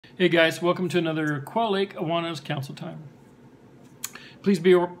Hey guys, welcome to another Quail Lake Awana's Counsel Time. Please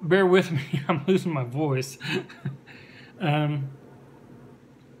bear with me, I'm losing my voice. Wasn't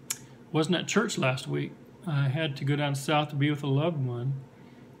at church last week. I had to go down south to be with a loved one,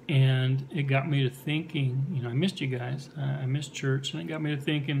 and it got me to thinking, I missed you guys, I missed church, and it got me to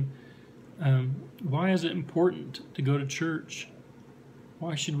thinking, why is it important to go to church?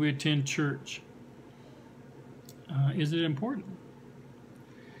 Why should we attend church? Is it important?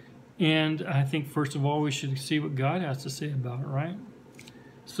 And I think, first of all, we should see what God has to say about it, right?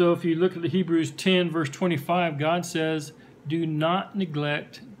 So if you look at the Hebrews 10, verse 25, God says, do not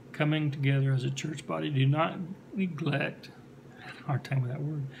neglect coming together as a church body. Do not neglect, I had a hard time with that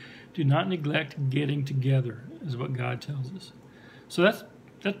word, do not neglect getting together, is what God tells us. So that's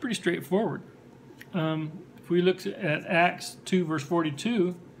pretty straightforward. If we look at Acts 2, verse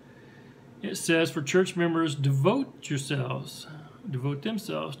 42, it says, for church members, devote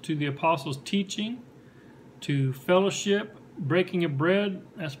themselves to the apostles' teaching, to fellowship, breaking of bread,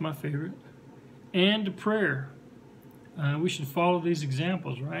 that's my favorite, and to prayer. We should follow these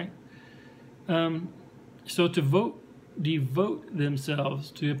examples, right? So to devote themselves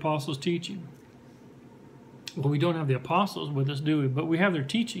to the apostles' teaching. Well, we don't have the apostles with us, do we? But we have their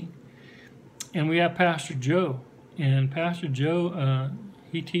teaching. And we have Pastor Joe. And Pastor Joe,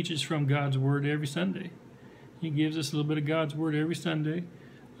 he teaches from God's Word every Sunday. He gives us a little bit of God's Word every Sunday.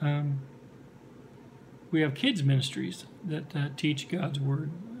 We have kids ministries that teach God's Word.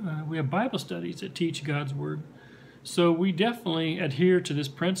 We have Bible studies that teach God's Word. So we definitely adhere to this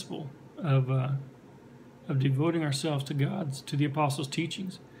principle of devoting ourselves to the apostles'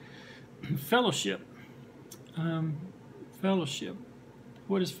 teachings. Fellowship. Fellowship.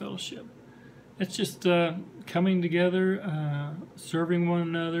 What is fellowship? It's just coming together, serving one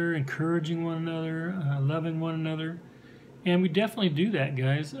another, encouraging one another, loving one another. And we definitely do that,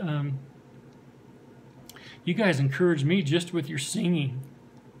 guys. You guys encourage me just with your singing.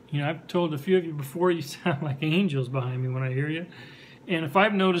 I've told a few of you before, you sound like angels behind me when I hear you. And if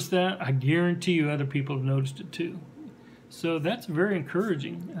I've noticed that, I guarantee you other people have noticed it too. So that's very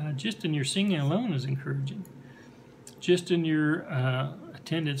encouraging. Just in your singing alone is encouraging. Just in your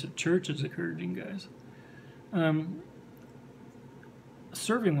attendance at church is encouraging, guys.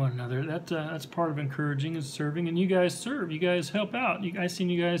 Serving one another, that's part of encouraging, is serving. And you guys serve, you guys help out. I've seen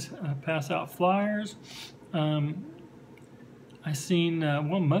you guys pass out flyers. I seen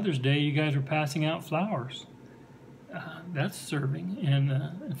one Mother's Day, you guys were passing out flowers. That's serving. And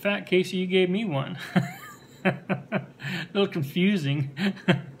in fact, Casey, you gave me one. A little confusing,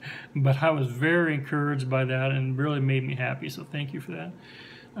 but I was very encouraged by that and really made me happy, so thank you for that.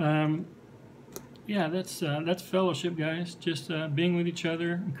 Yeah, that's fellowship, guys. Just being with each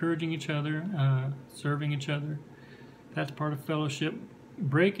other, encouraging each other, serving each other. That's part of fellowship.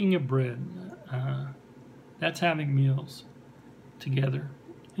 Breaking of bread, that's having meals together,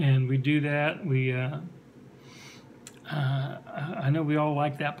 and we do that. I know we all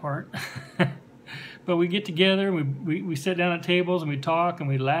like that part. But we get together, we sit down at tables, and we talk, and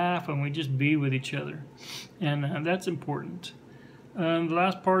we laugh, and we just be with each other. And that's important. The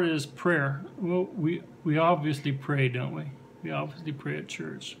last part is prayer. Well, we obviously pray, don't we? We obviously pray at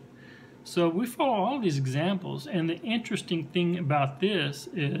church. So we follow all these examples. And the interesting thing about this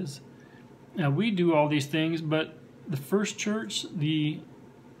is we do all these things, but the first church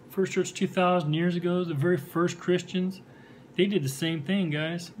 2,000 years ago, the very first Christians, they did the same thing,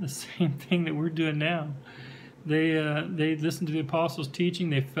 guys. The same thing that we're doing now. They listened to the apostles' teaching.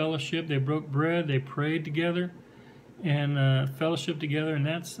 They fellowshiped. They broke bread. They prayed together, and fellowshiped together. And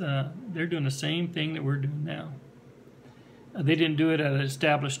they're doing the same thing that we're doing now. They didn't do it at an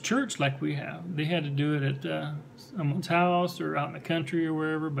established church like we have. They had to do it at someone's house or out in the country or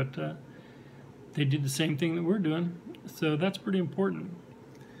wherever. But they did the same thing that we're doing. So that's pretty important.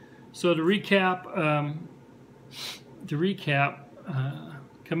 So to recap.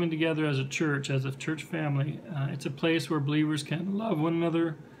 Coming together as a church family, it's a place where believers can love one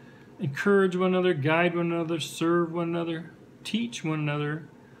another, encourage one another, guide one another, serve one another, teach one another,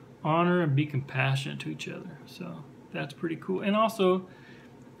 honor and be compassionate to each other. So that's pretty cool. And also,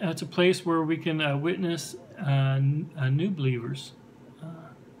 it's a place where we can witness new believers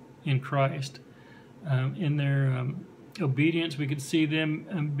in Christ. In their obedience, we could see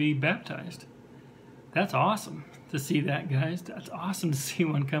them be baptized. That's awesome to see that, guys. That's awesome to see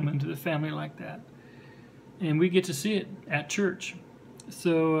one come into the family like that. And we get to see it at church.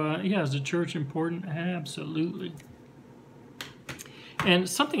 So, yeah, is the church important? Absolutely. And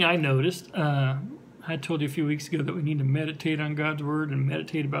something I noticed, I told you a few weeks ago that we need to meditate on God's Word and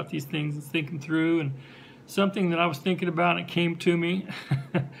meditate about these things and think them through. And something that I was thinking about and it came to me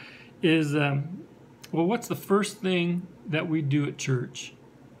is, well, what's the first thing that we do at church?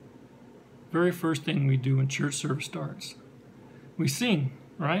 Very first thing we do when church service starts. We sing,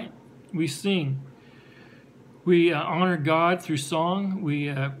 right? We sing. We honor God through song.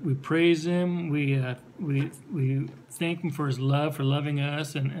 We praise Him. We thank Him for His love, for loving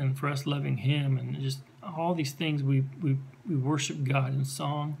us, and for us loving Him, and just all these things. We worship God in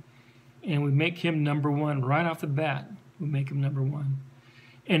song, and we make Him number one right off the bat. We make Him number one.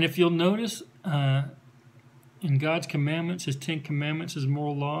 And if you'll notice, in God's commandments, His 10 commandments, His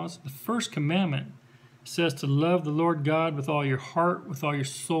moral laws, the first commandment says to love the Lord God with all your heart, with all your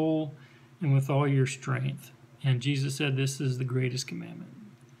soul, and with all your strength. And Jesus said this is the greatest commandment.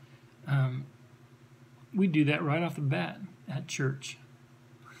 We do that right off the bat at church.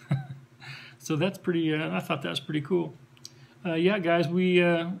 So that's pretty, I thought that was pretty cool. Yeah, guys,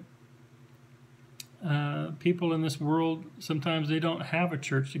 people in this world, sometimes they don't have a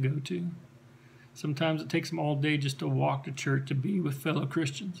church to go to. Sometimes it takes them all day just to walk to church, to be with fellow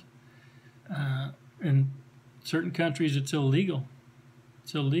Christians. In certain countries, it's illegal.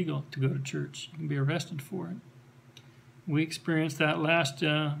 It's illegal to go to church. You can be arrested for it. We experienced that last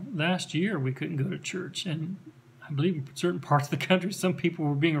year. We couldn't go to church, and I believe in certain parts of the country, some people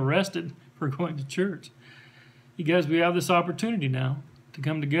were being arrested for going to church. You guys, we have this opportunity now to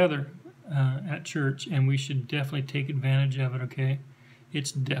come together at church, and we should definitely take advantage of it. Okay,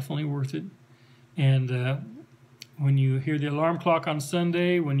 it's definitely worth it. And when you hear the alarm clock on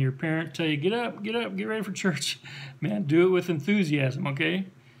Sunday, when your parents tell you, get up, get ready for church, man, do it with enthusiasm, okay?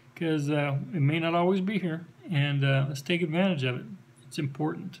 Because it may not always be here, and let's take advantage of it. It's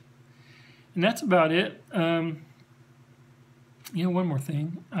important. And that's about it. One more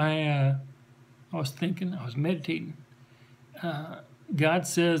thing. I was thinking, I was meditating. God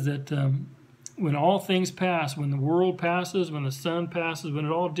says that when all things pass, when the world passes, when the sun passes, when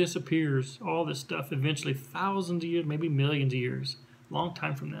it all disappears, all this stuff eventually, thousands of years, maybe millions of years, long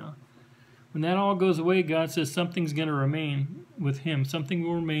time from now, when that all goes away, God says something's going to remain with Him. Something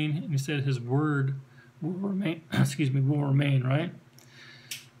will remain, and He said His word will remain, will remain, right?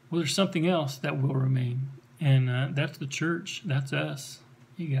 Well, there's something else that will remain, and that's the church. That's us,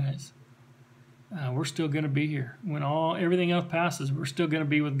 you guys. We're still going to be here. When everything else passes, we're still going to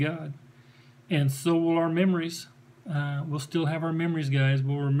be with God. And so will our memories. We'll still have our memories, guys.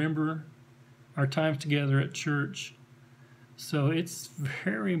 We'll remember our times together at church. So it's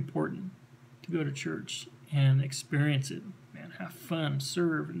very important to go to church and experience it. Man, have fun,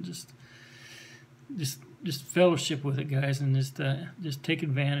 serve, and just fellowship with it, guys, and just take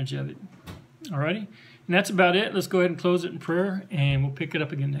advantage of it. Alrighty? And that's about it. Let's go ahead and close it in prayer, and we'll pick it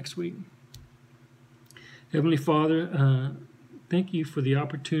up again next week. Heavenly Father, thank you for the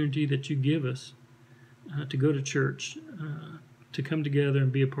opportunity that you give us to go to church, to come together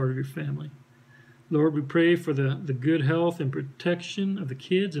and be a part of your family. Lord, we pray for the good health and protection of the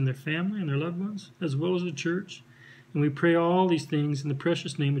kids and their family and their loved ones, as well as the church. And we pray all these things in the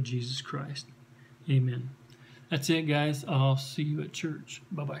precious name of Jesus Christ. Amen. That's it, guys. I'll see you at church.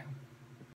 Bye-bye.